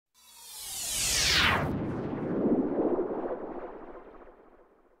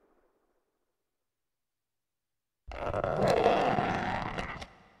The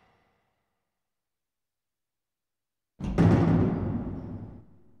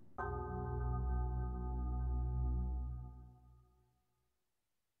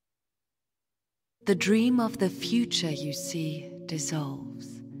dream of the future you see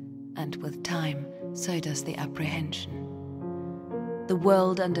dissolves, and with time, so does the apprehension. The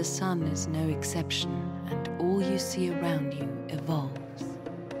world under sun is no exception, and all you see around you evolves.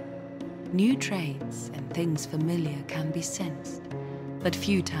 New traits and things familiar can be sensed, but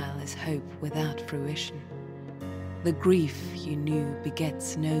futile is hope without fruition. The grief you knew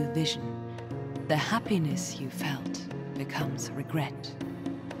begets no vision. The happiness you felt becomes regret.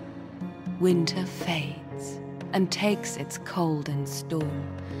 Winter fades and takes its cold and storm.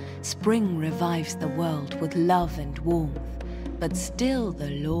 Spring revives the world with love and warmth, but still the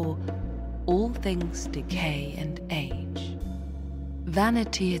law, all things decay and age.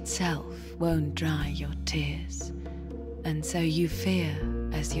 Vanity itself won't dry your tears, and so you fear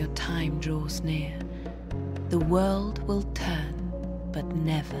as your time draws near. The world will turn, but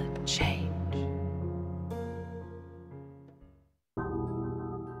never change.